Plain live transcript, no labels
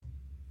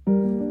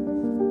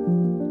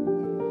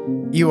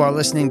You are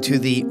listening to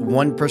the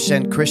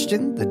 1%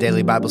 Christian, the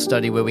daily Bible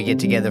study where we get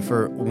together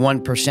for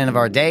 1% of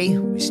our day.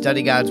 We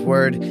study God's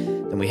Word,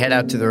 then we head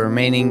out to the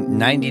remaining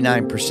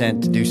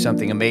 99% to do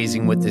something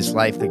amazing with this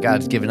life that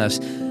God's given us.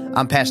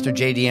 I'm Pastor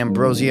J.D.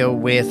 Ambrosio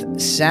with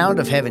Sound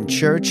of Heaven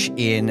Church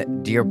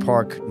in Deer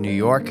Park, New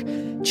York.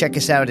 Check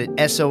us out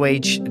at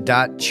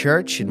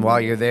soh.church, and while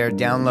you're there,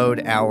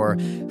 download our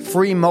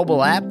free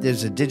mobile app.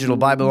 There's a digital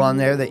Bible on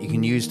there that you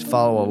can use to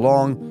follow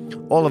along.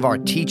 All of our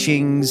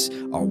teachings,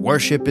 our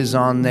worship is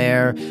on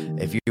there.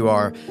 If you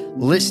are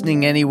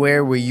listening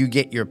anywhere where you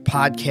get your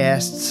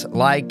podcasts,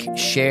 like,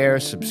 share,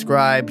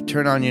 subscribe,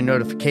 turn on your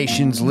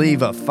notifications,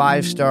 leave a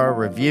 5-star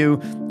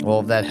review. All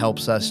of that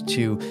helps us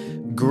to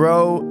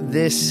grow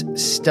this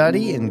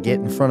study and get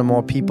in front of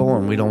more people,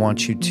 and we don't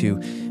want you to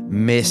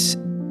miss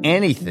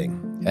anything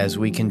as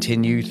we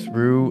continue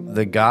through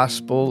the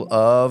Gospel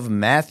of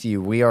Matthew.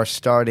 We are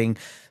starting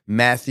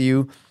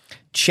Matthew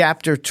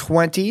chapter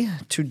 20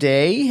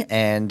 today,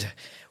 and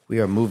we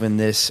are moving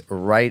this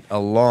right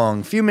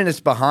along. A few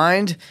minutes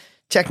behind,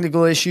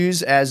 technical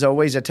issues, as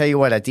always. I tell you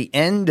what, at the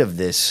end of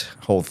this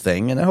whole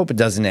thing, and I hope it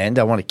doesn't end,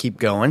 I want to keep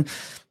going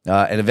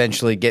and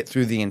eventually get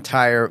through the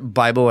entire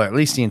Bible, or at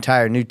least the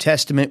entire New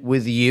Testament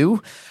with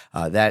you.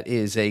 That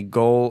is a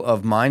goal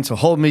of mine, so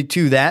hold me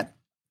to that.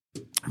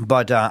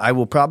 But I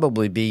will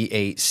probably be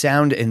a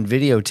sound and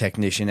video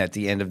technician at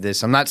the end of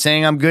this. I'm not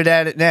saying I'm good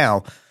at it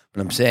now,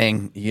 but I'm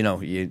saying,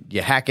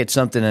 you hack at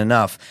something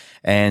enough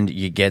and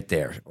you get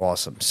there.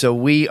 Awesome. So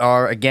we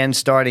are, again,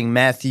 starting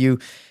Matthew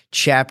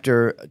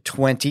chapter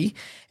 20,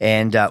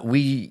 and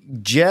we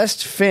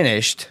just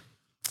finished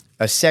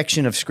a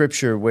section of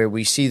Scripture where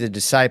we see the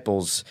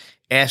disciples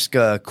ask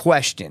a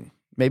question.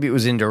 Maybe it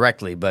was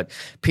indirectly, but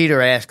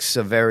Peter asks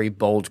a very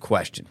bold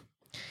question.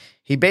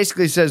 He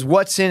basically says,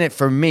 "What's in it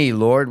for me,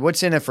 Lord?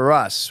 What's in it for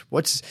us?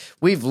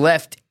 We've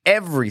left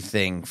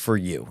everything for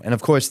you." And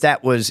of course,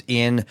 that was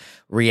in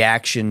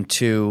reaction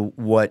to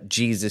what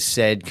Jesus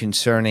said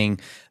concerning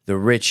the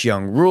rich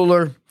young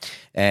ruler,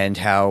 and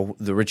how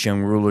the rich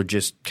young ruler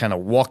just kind of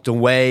walked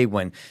away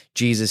when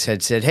Jesus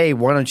had said, "Hey,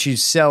 why don't you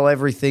sell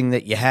everything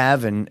that you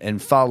have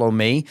and follow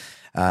me?"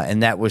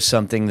 And that was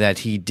something that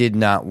he did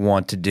not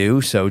want to do.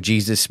 So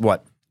Jesus,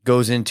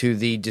 goes into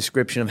the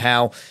description of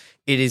how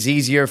it is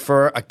easier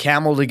for a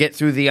camel to get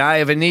through the eye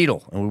of a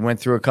needle. And we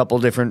went through a couple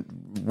different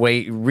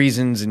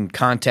reasons and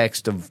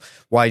context of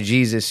why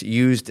Jesus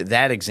used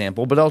that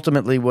example. But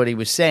ultimately what he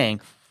was saying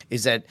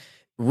is that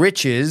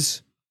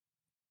riches,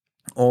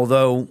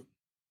 although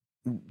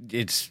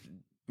it's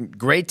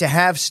great to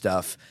have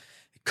stuff,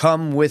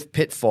 come with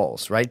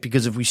pitfalls, right?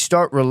 Because if we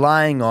start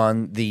relying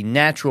on the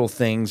natural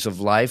things of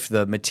life,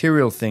 the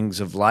material things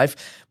of life,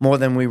 more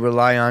than we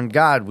rely on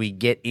God, we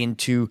get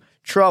into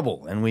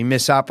trouble and we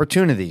miss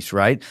opportunities,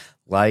 right?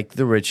 Like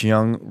the rich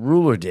young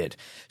ruler did.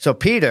 So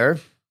Peter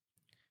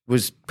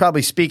was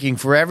probably speaking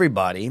for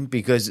everybody,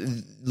 because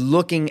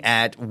looking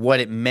at what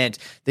it meant,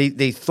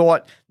 they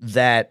thought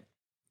that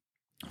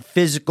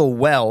physical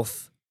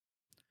wealth,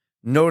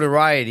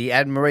 notoriety,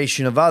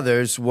 admiration of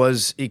others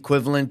was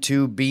equivalent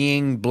to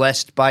being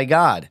blessed by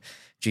God.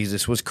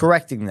 Jesus was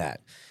correcting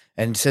that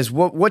and says,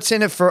 what's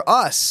in it for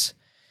us?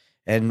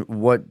 And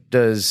what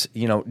does,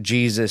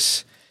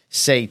 Jesus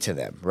say to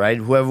them, right?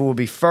 Whoever will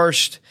be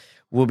first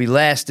will be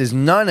last is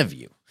none of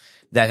you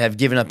that have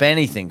given up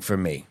anything for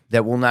me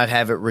that will not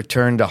have it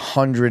returned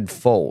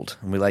 100-fold.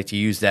 And we like to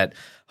use that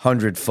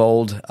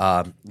 100-fold,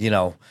 a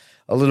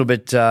little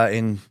bit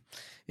in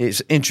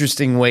it's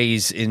interesting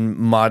ways in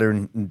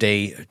modern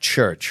day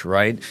church,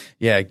 right?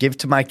 Yeah, give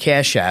to my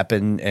Cash App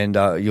and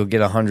you'll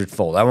get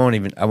 100-fold. I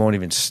won't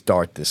even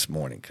start this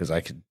morning because I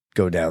could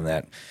go down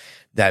that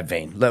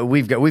vein.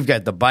 We've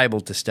got the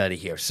Bible to study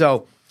here.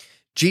 So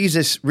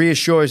Jesus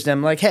reassures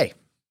them like, hey,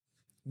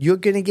 you're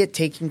going to get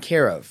taken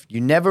care of.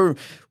 You never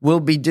will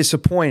be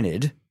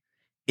disappointed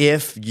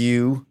if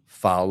you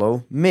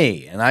follow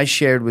me. And I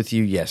shared with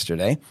you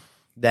yesterday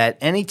that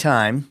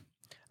anytime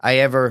I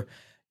ever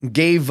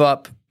gave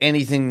up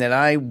anything that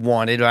I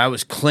wanted or I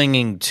was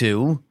clinging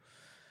to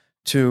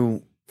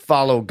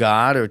follow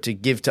God or to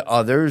give to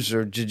others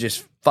or to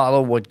just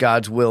follow what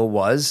God's will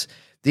was,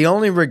 the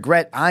only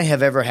regret I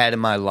have ever had in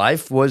my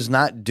life was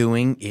not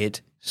doing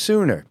it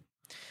sooner.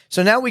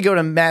 So now we go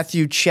to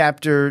Matthew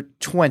chapter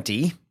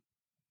 20,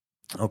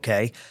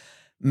 okay?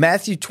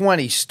 Matthew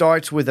 20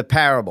 starts with a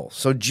parable.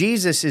 So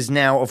Jesus is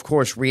now, of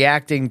course,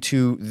 reacting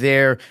to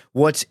their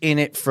what's in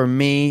it for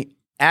me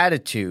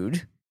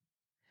attitude,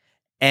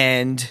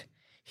 and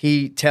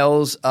he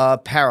tells a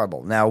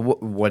parable. Now,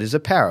 what is a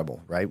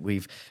parable, right?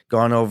 We've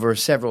gone over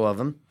several of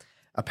them.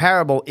 A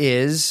parable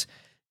is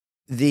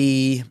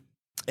it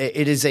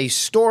is a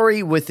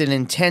story with an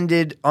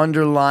intended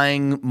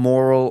underlying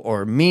moral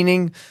or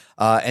meaning,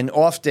 and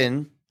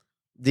often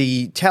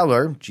the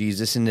teller,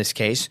 Jesus in this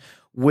case,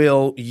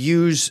 will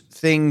use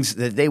things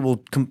that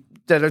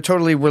that are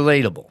totally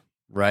relatable,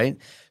 right?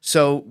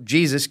 So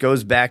Jesus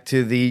goes back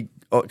to the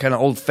kind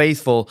of old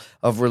faithful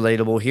of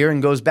relatable here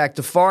and goes back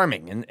to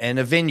farming and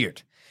a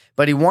vineyard.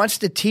 But he wants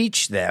to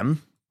teach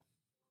them,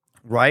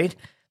 right,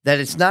 that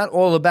it's not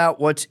all about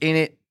what's in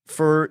it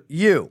for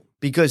you,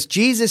 because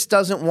Jesus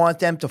doesn't want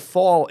them to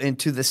fall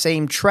into the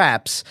same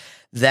traps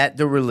that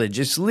the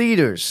religious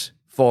leaders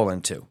fall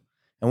into.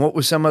 And what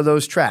were some of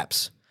those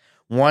traps?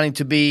 Wanting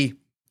to be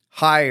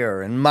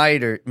higher and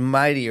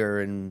mightier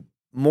and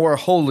more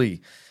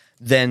holy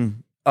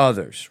than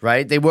others,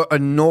 right? They were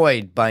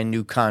annoyed by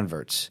new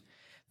converts.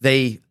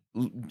 They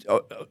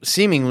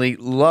seemingly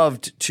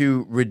loved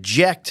to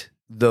reject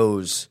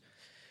those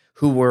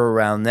who were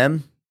around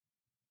them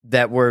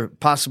that were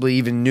possibly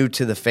even new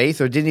to the faith,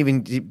 or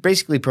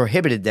basically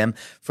prohibited them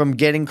from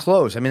getting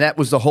close. I mean, that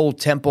was the whole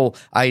temple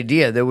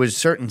idea. There was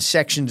certain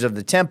sections of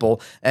the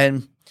temple,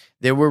 and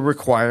there were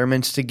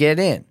requirements to get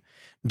in.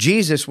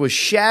 Jesus was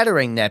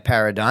shattering that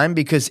paradigm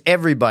because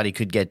everybody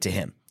could get to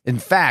him. In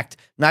fact,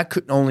 not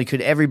only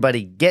could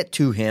everybody get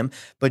to him,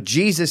 but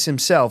Jesus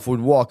himself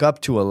would walk up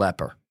to a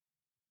leper,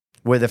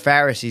 where the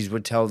Pharisees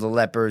would tell the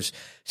lepers,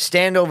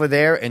 stand over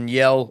there and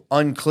yell,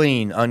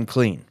 unclean,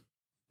 unclean.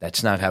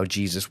 That's not how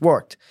Jesus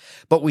worked.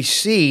 But we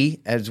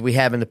see, as we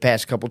have in the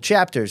past couple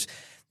chapters,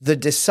 the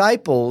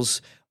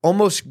disciples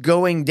almost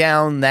going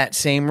down that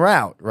same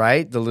route,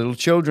 right? The little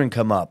children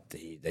come up.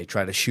 They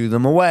try to shoo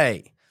them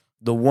away.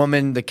 The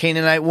woman, the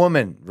Canaanite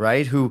woman,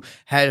 right, who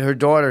had her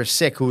daughter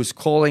sick, who was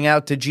calling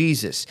out to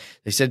Jesus.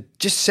 They said,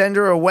 just send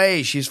her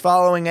away. She's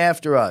following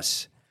after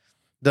us.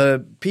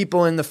 The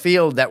people in the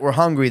field that were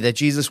hungry that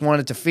Jesus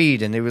wanted to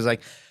feed, and he was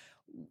like,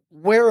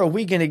 where are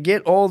we going to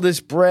get all this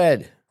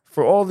bread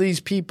for all these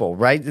people,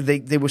 right?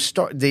 They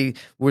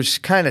were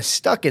kind of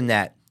stuck in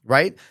that,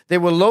 right? They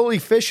were lowly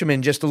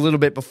fishermen just a little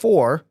bit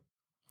before,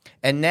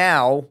 and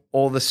now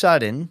all of a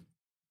sudden,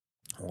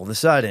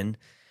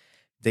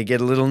 they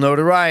get a little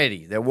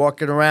notoriety. They're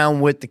walking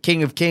around with the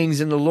King of Kings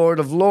and the Lord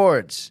of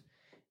Lords.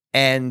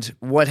 And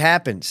what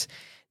happens?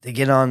 They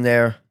get on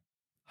their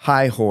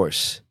high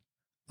horse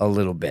a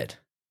little bit.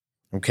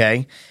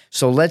 Okay?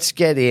 So let's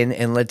get in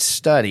and let's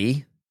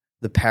study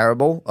the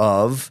parable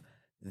of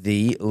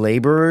the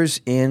laborers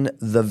in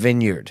the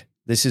vineyard.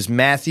 This is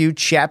Matthew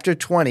chapter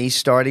 20,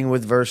 starting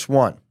with verse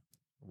 1.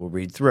 We'll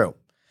read through.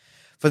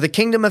 For the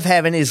kingdom of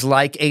heaven is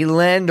like a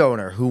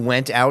landowner who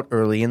went out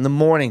early in the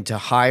morning to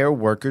hire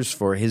workers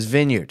for his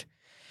vineyard.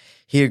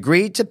 He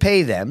agreed to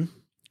pay them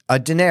a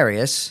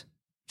denarius,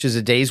 which is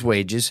a day's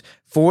wages,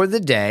 for the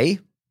day,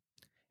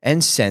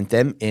 and sent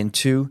them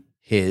into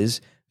his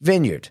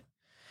vineyard.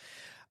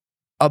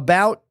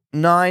 About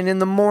 9 in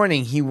the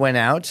morning he went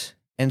out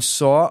and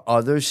saw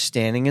others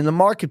standing in the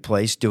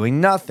marketplace doing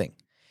nothing.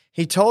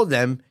 He told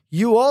them,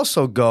 you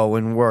also go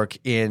and work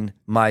in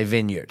my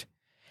vineyard,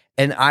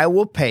 and I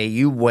will pay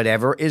you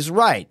whatever is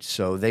right.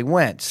 So they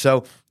went.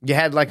 So you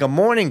had like a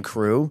morning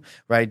crew,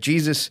 right?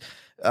 Jesus,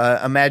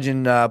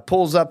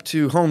 pulls up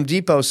to Home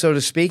Depot, so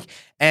to speak,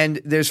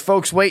 and there's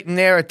folks waiting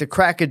there at the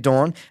crack of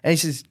dawn, and he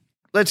says,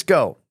 let's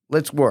go,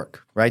 let's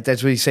work, right?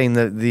 That's what he's saying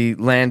the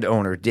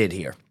landowner did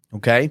here,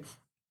 okay?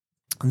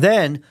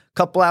 Then a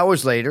couple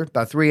hours later,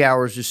 about 3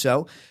 hours or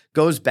so,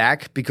 goes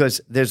back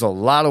because there's a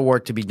lot of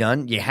work to be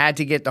done. You had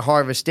to get the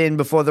harvest in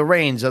before the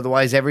rains,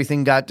 otherwise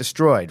everything got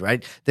destroyed,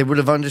 right? They would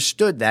have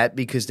understood that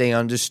because they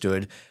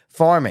understood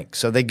farming.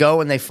 So they go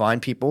and they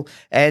find people,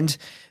 and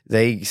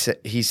the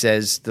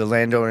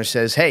landowner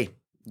says, hey,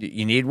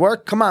 you need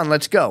work? Come on,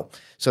 let's go.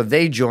 So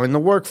they join the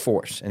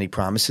workforce, and he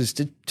promises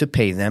to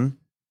pay them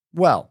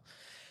well.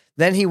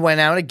 Then he went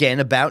out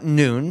again about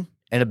noon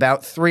and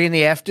about 3 in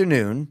the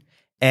afternoon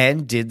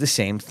and did the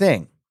same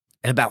thing.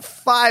 At about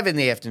 5 in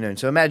the afternoon,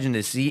 so imagine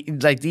this,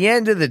 like the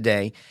end of the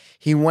day,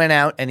 he went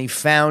out and he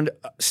found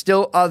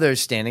still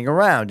others standing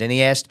around. And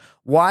he asked,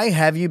 why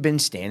have you been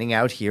standing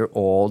out here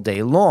all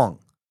day long?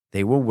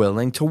 They were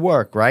willing to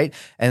work, right?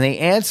 And they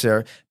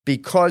answer,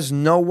 because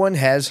no one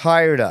has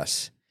hired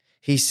us.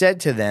 He said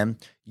to them,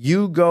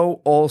 you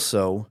go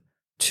also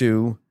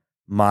to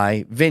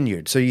my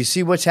vineyard. So you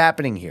see what's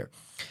happening here.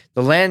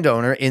 The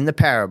landowner in the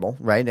parable,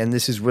 right, and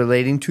this is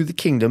relating to the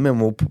kingdom,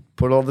 and we'll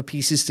put all the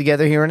pieces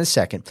together here in a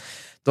second.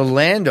 The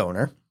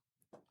landowner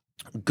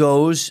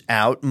goes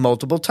out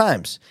multiple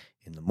times,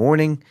 in the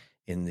morning,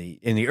 in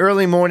the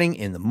early morning,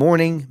 in the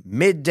morning,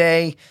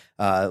 midday,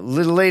 a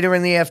little later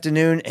in the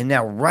afternoon, and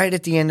now right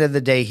at the end of the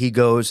day, he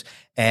goes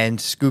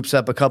and scoops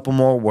up a couple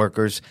more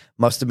workers.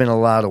 Must have been a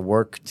lot of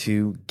work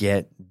to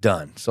get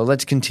done. So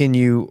let's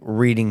continue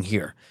reading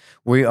here.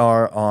 We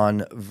are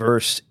on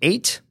verse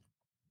 8.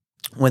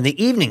 When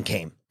the evening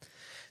came,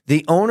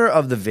 the owner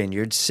of the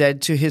vineyard said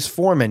to his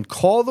foreman,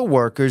 call the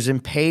workers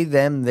and pay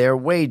them their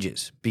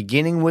wages,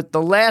 beginning with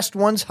the last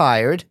ones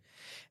hired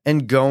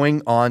and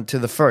going on to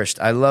the first.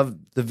 I love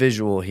the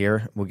visual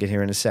here. We'll get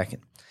here in a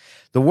second.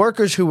 The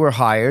workers who were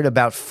hired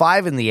about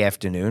 5 in the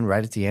afternoon,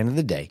 right at the end of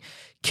the day,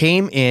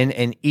 came in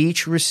and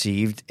each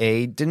received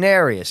a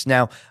denarius.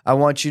 Now, I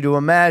want you to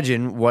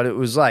imagine what it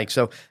was like.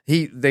 So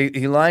he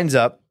lines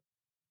up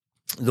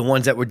the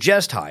ones that were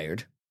just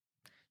hired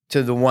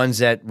to the ones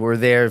that were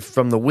there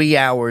from the wee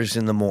hours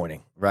in the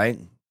morning, right?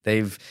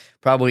 They've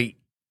probably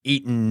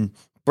eaten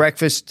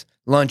breakfast,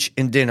 lunch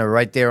and dinner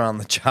right there on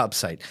the job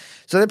site.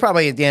 So they're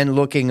probably at the end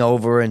looking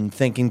over and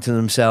thinking to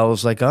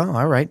themselves like, oh,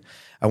 all right,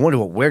 I wonder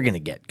what we're going to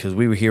get because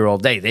we were here all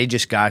day. They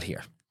just got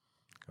here.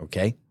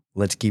 Okay,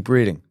 let's keep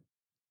reading.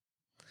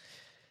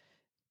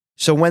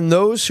 So when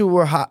those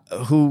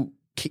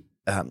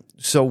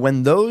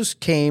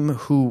came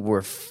who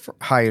were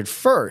hired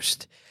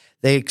first,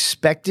 they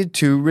expected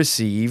to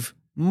receive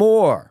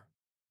more.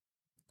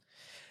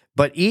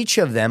 But each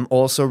of them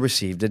also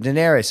received a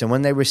denarius, and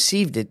when they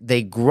received it,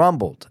 they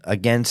grumbled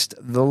against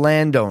the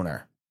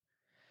landowner.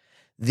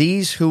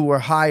 These who were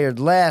hired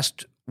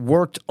last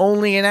worked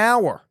only an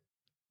hour,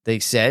 they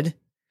said,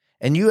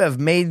 and you have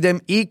made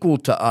them equal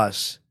to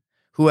us,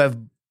 who have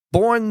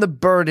borne the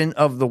burden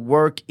of the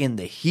work in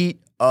the heat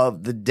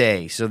of the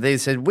day. So they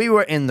said, we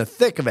were in the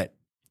thick of it.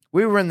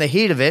 We were in the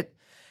heat of it,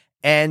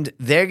 and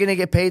they're going to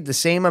get paid the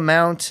same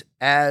amount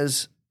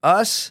as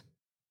us.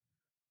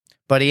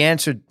 But he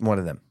answered one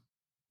of them,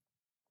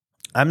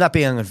 I'm not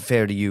being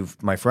unfair to you,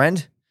 my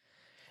friend.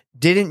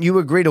 Didn't you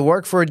agree to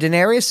work for a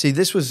denarius? See,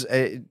 this was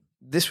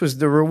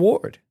the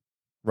reward,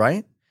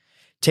 right?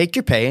 Take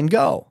your pay and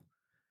go.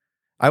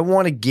 I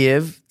want to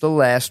give the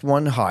last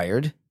one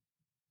hired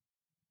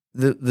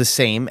the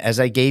same as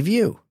I gave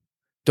you.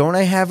 Don't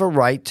I have a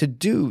right to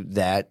do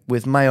that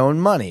with my own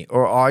money?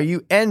 Or are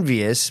you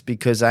envious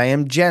because I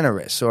am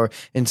generous? Or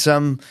in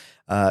some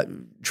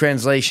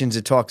translations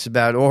it talks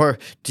about, or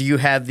do you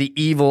have the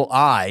evil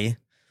eye,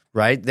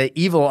 right? The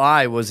evil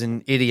eye was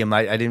an idiom.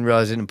 I didn't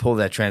realize I didn't pull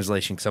that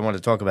translation because I want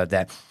to talk about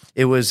that.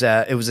 It was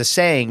a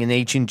saying in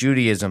ancient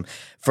Judaism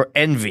for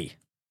envy,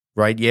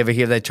 right? You ever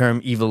hear that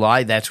term evil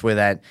eye? That's where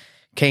that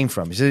came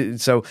from.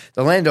 So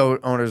the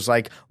landowner's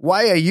like,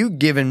 why are you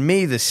giving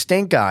me the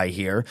stink eye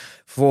here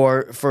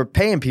for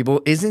paying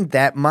people? Isn't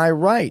that my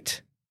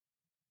right?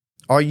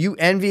 Are you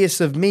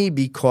envious of me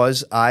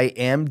because I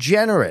am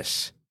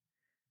generous?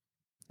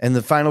 And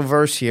the final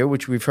verse here,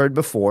 which we've heard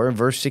before, in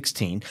verse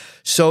 16,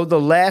 so the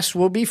last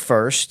will be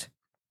first,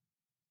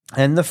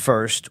 and the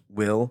first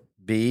will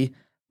be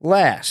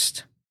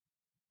last.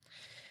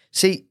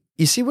 See,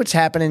 you see what's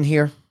happening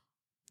here?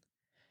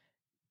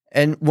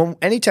 And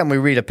anytime we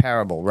read a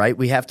parable, right,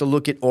 we have to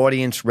look at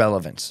audience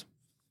relevance,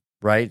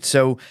 right?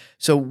 So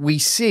we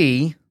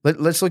see,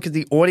 let's look at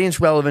the audience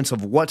relevance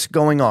of what's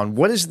going on.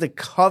 What is the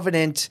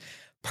covenant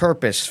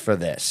purpose for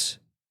this,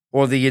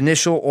 or the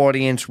initial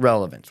audience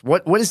relevance?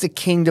 What is the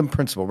kingdom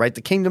principle, right?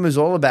 The kingdom is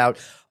all about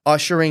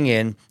ushering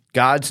in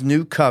God's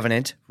new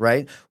covenant,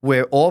 right,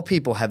 where all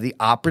people have the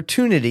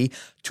opportunity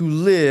to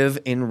live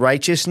in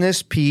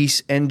righteousness,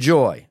 peace, and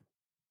joy.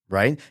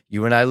 Right?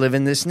 You and I live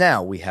in this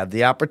now. We have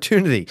the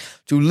opportunity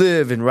to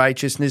live in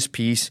righteousness,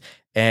 peace,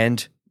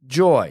 and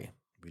joy.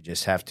 We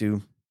just have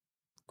to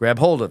grab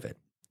hold of it,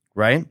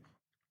 right?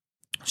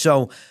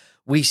 So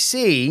we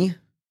see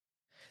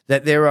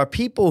that there are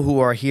people who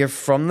are here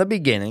from the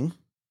beginning,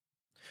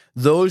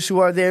 those who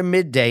are there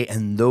midday,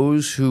 and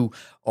those who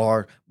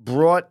are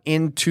brought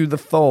into the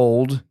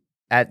fold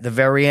at the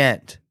very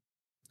end.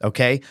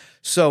 Okay,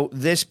 so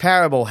this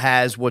parable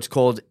has what's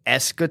called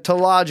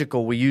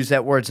eschatological. We use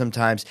that word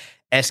sometimes.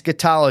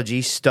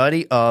 Eschatology,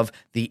 study of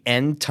the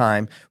end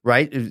time,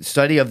 right?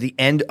 Study of the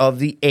end of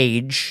the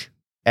age.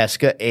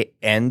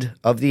 End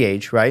of the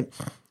age, right?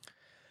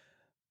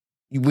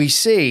 We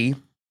see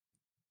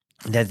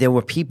that there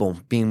were people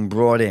being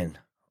brought in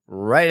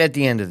right at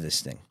the end of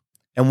this thing.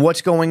 And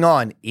what's going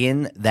on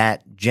in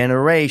that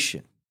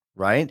generation,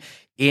 right?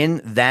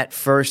 In that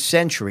first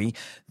century,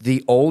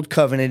 the old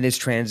covenant is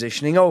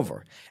transitioning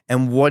over.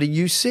 And what do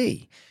you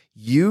see?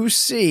 You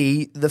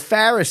see the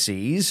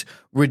Pharisees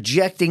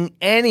rejecting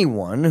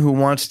anyone who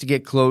wants to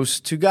get close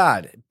to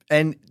God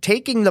and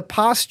taking the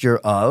posture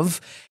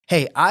of,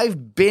 hey,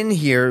 I've been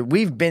here.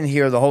 We've been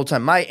here the whole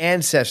time. My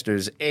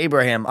ancestors,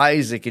 Abraham,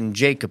 Isaac, and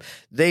Jacob,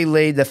 they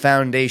laid the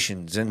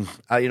foundations. And,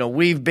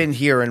 we've been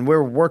here and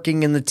we're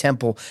working in the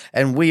temple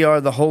and we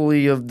are the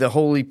holy of the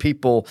holy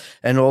people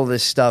and all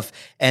this stuff.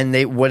 And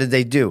what did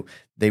they do?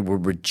 They were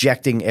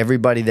rejecting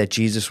everybody that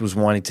Jesus was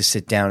wanting to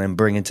sit down and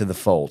bring into the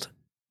fold.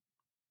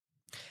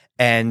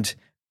 And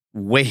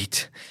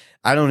wait,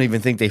 I don't even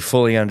think they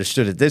fully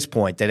understood at this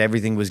point that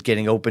everything was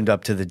getting opened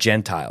up to the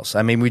Gentiles.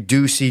 I mean, we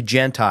do see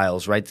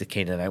Gentiles, right? The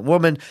Canaanite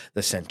woman,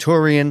 the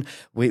centurion.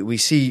 We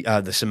see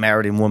the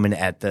Samaritan woman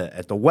at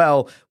the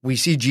well. We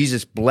see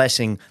Jesus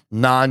blessing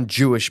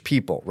non-Jewish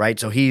people, right?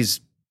 So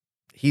he's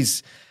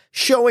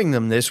showing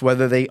them this,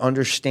 whether they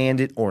understand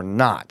it or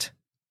not,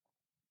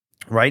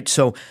 right?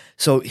 So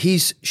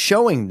he's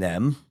showing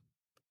them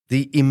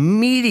the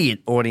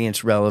immediate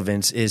audience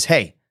relevance is,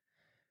 hey,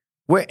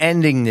 we're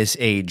ending this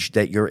age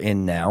that you're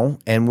in now,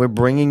 and we're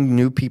bringing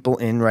new people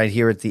in right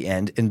here at the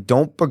end. And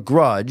don't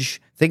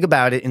begrudge. Think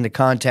about it in the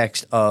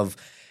context of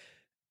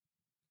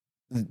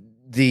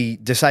the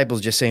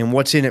disciples just saying,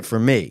 what's in it for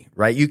me,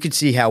 right? You could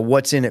see how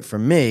what's in it for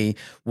me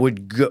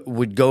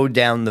would go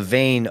down the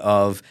vein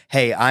of,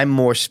 hey, I'm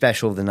more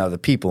special than other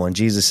people. And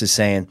Jesus is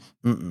saying,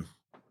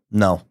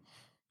 no,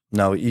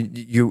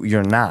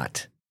 you're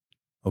not,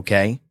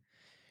 okay?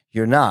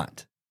 You're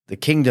not. The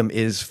kingdom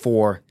is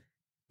for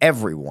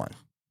everyone.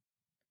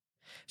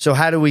 So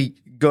how do we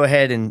go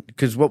ahead and,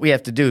 because what we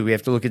have to do, we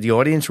have to look at the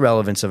audience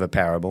relevance of a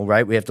parable,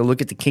 right? We have to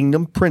look at the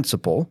kingdom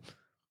principle,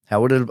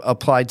 how would it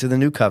apply to the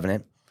new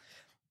covenant,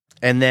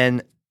 and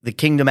then the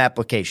kingdom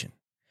application.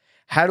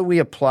 How do we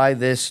apply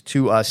this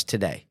to us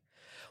today?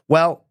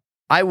 Well,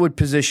 I would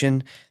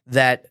position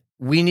that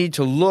we need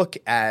to look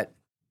at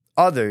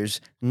others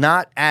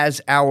not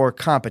as our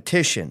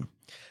competition,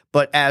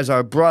 but as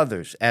our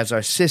brothers, as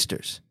our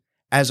sisters,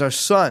 as our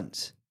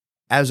sons,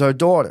 as our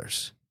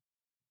daughters.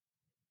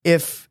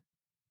 If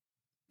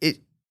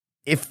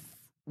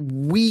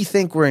we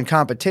think we're in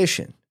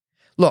competition,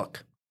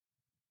 look,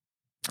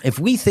 if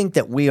we think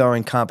that we are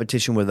in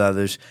competition with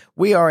others,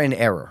 we are in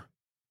error.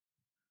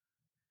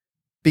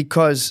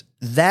 Because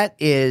that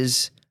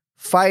is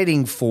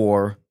fighting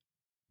for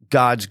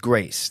God's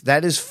grace.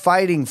 That is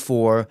fighting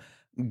for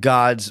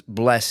God's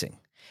blessing.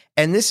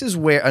 And this is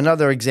where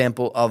another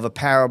example of a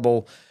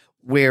parable,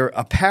 where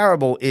a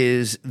parable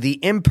is the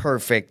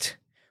imperfect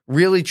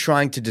really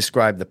trying to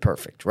describe the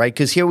perfect, right?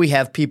 Because here we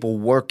have people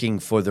working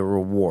for the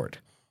reward,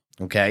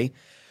 okay?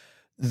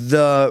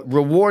 The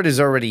reward is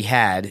already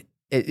had,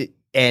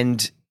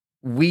 and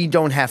we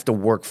don't have to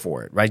work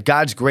for it, right?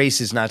 God's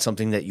grace is not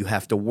something that you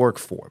have to work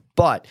for,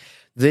 but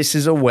this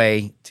is a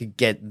way to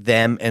get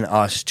them and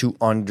us to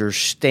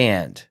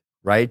understand,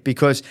 right?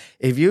 Because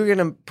if you're going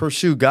to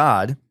pursue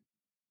God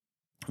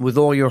with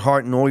all your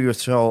heart and all your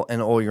soul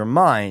and all your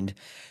mind,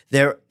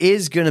 there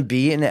is going to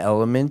be an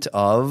element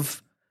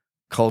of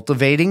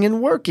cultivating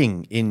and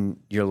working in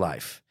your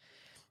life.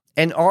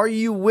 And are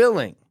you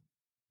willing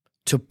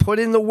to put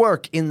in the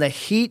work in the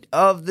heat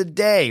of the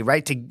day,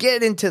 right? To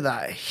get into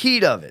the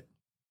heat of it,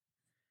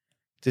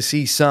 to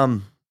see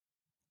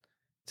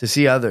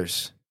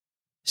others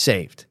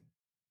saved?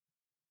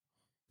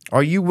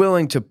 Are you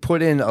willing to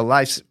put in a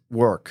life's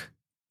work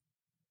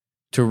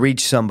to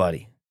reach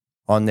somebody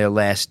on their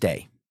last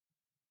day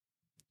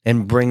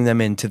and bring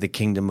them into the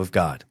kingdom of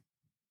God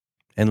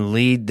and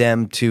lead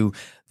them to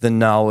the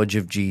knowledge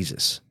of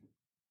Jesus?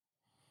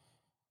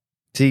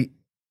 See,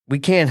 we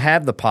can't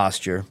have the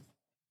posture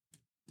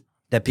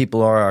that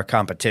people are our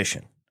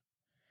competition,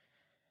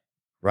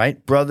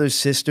 right? Brothers,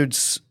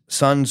 sisters,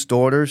 sons,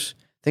 daughters.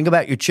 Think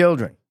about your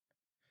children.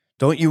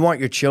 Don't you want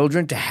your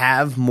children to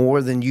have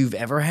more than you've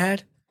ever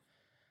had?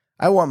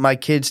 I want my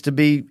kids to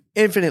be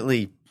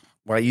infinitely,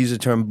 well, I use the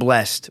term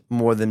blessed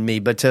more than me,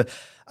 but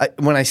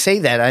when I say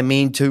that, I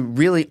mean to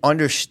really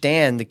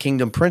understand the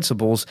kingdom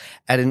principles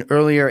at an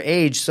earlier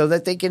age so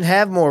that they can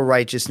have more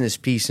righteousness,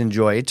 peace, and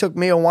joy. It took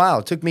me a while.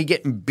 It took me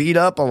getting beat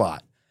up a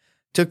lot.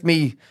 It took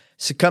me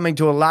succumbing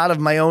to a lot of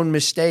my own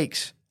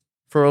mistakes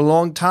for a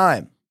long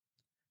time.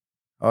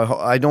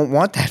 I don't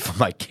want that for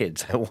my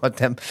kids. I want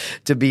them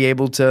to be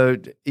able to,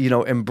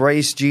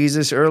 embrace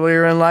Jesus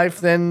earlier in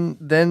life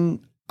than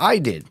I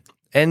did,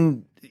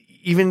 and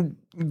even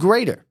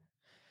greater.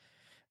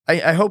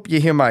 I hope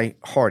you hear my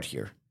heart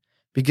here,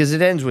 because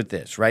it ends with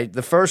this, right?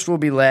 The first will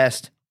be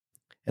last,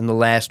 and the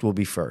last will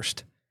be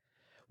first.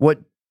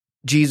 What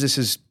Jesus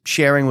is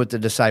sharing with the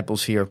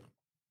disciples here,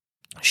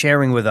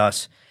 sharing with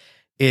us,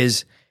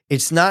 is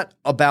it's not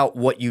about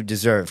what you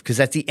deserve, because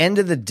at the end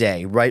of the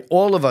day, right,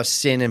 all of us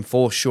sin and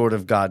fall short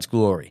of God's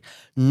glory.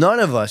 None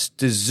of us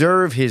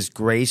deserve his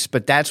grace,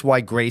 but that's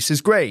why grace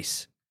is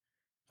grace.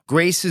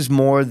 Grace is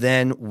more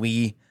than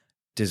we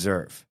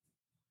deserve.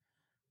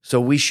 So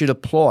we should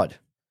applaud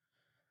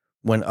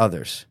when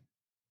others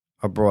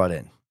are brought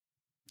in.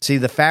 See,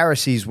 the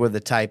Pharisees were the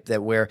type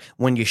that where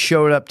when you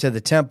showed up to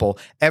the temple,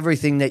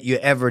 everything that you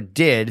ever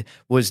did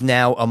was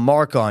now a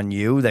mark on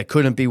you that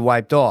couldn't be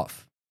wiped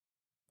off.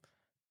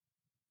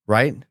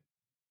 Right?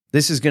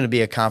 This is going to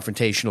be a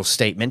confrontational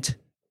statement.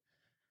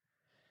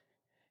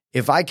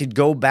 If I could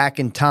go back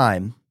in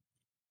time,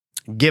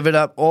 give it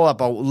up, all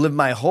up, I'll live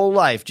my whole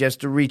life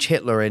just to reach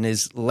Hitler in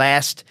his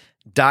last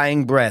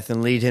dying breath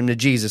and lead him to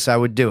Jesus, I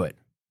would do it.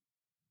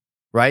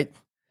 Right?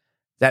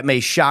 That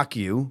may shock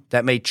you.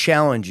 That may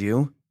challenge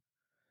you.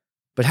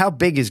 But how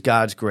big is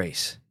God's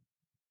grace?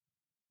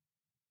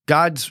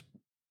 God's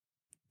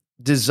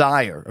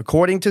desire,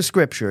 according to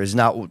Scripture, is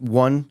not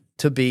one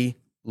to be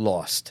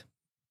lost.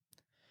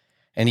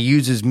 And he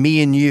uses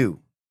me and you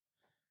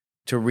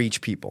to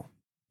reach people.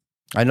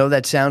 I know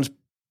that sounds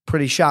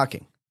pretty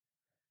shocking,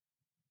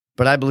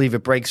 but I believe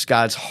it breaks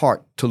God's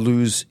heart to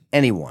lose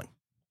anyone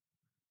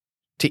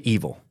to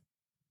evil,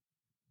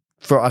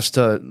 for us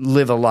to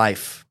live a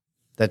life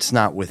that's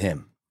not with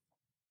him,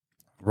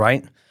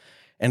 right?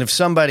 And if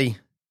somebody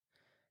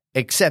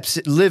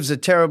lives a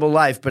terrible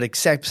life, but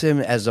accepts him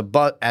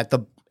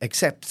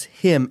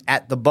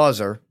at the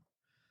buzzer,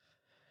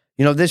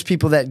 there's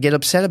people that get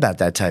upset about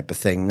that type of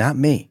thing. Not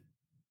me.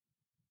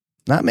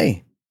 Not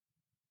me.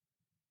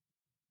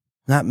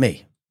 Not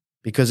me.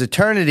 Because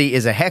eternity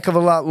is a heck of a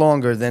lot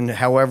longer than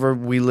however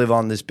we live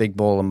on this big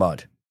bowl of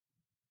mud.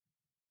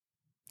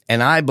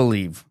 And I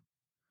believe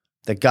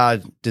that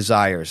God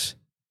desires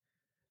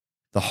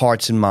the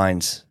hearts and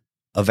minds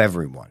of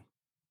everyone,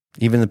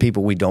 even the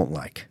people we don't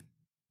like.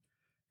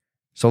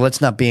 So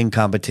let's not be in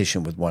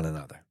competition with one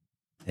another.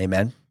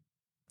 Amen?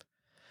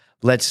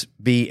 Let's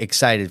be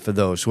excited for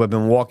those who have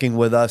been walking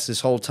with us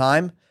this whole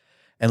time.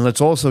 And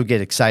let's also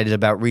get excited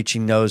about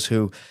reaching those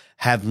who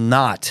have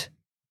not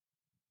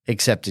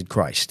accepted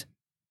Christ.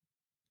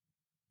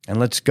 And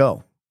let's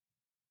go.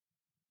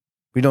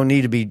 We don't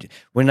need to be,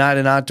 we're not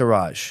an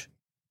entourage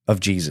of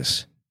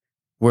Jesus.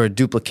 We're a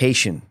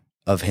duplication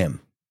of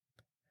him.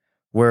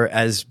 We're,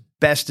 as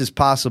best as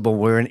possible,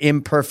 we're an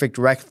imperfect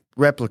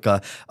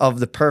replica of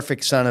the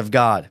perfect Son of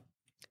God.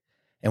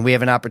 And we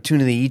have an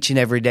opportunity each and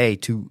every day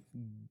to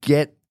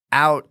get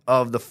out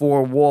of the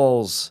four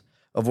walls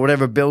of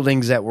whatever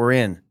buildings that we're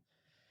in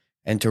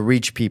and to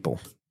reach people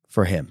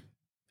for him.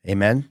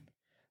 Amen?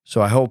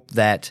 So I hope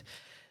that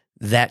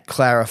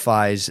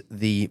clarifies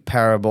the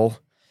parable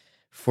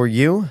for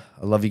you.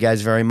 I love you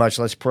guys very much.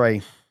 Let's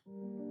pray.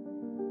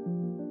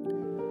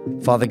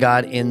 Father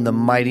God, in the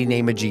mighty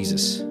name of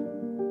Jesus,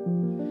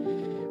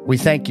 we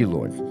thank you,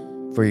 Lord,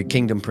 for your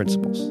kingdom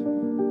principles.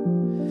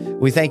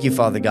 We thank you,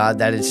 Father God,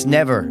 that it's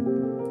never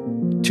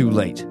too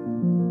late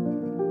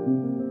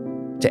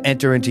to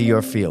enter into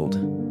your field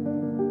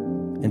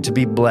and to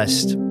be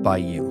blessed by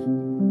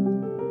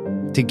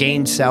you, to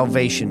gain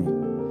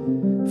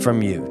salvation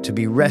from you, to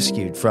be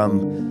rescued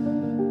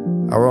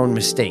from our own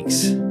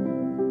mistakes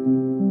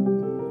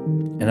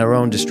and our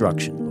own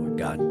destruction, Lord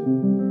God.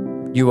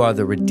 You are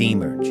the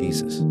Redeemer,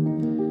 Jesus,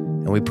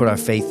 and we put our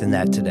faith in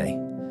that today.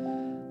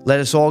 Let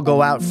us all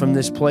go out from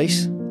this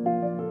place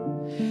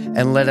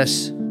and let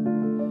us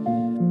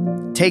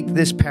take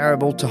this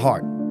parable to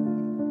heart,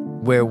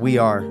 where we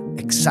are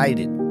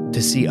excited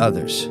to see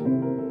others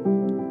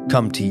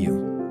come to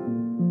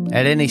you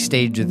at any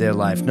stage of their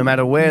life, no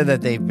matter where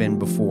that they've been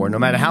before, no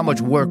matter how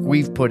much work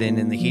we've put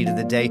in the heat of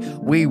the day.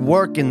 We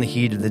work in the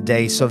heat of the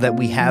day so that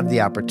we have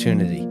the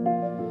opportunity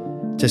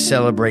to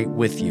celebrate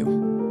with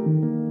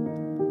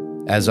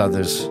you as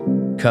others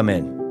come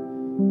in.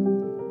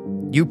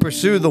 You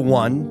pursue the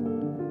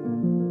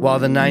one while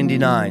the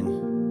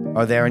 99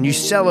 are there, and you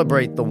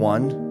celebrate the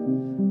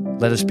one.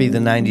 Let us be the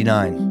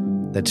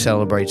 99 that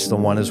celebrates the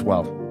one as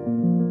well.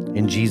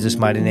 In Jesus'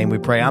 mighty name we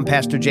pray. I'm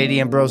Pastor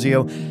J.D.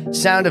 Ambrosio,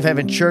 Sound of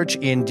Heaven Church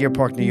in Deer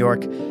Park, New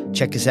York.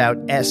 Check us out,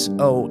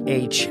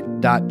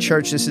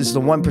 soh.church. This is the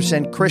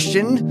 1%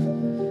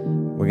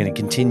 Christian. We're going to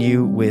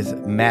continue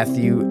with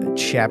Matthew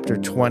chapter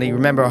 20.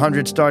 Remember,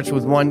 100 starts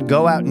with 1.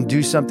 Go out and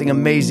do something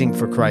amazing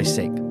for Christ's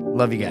sake.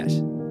 Love you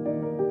guys.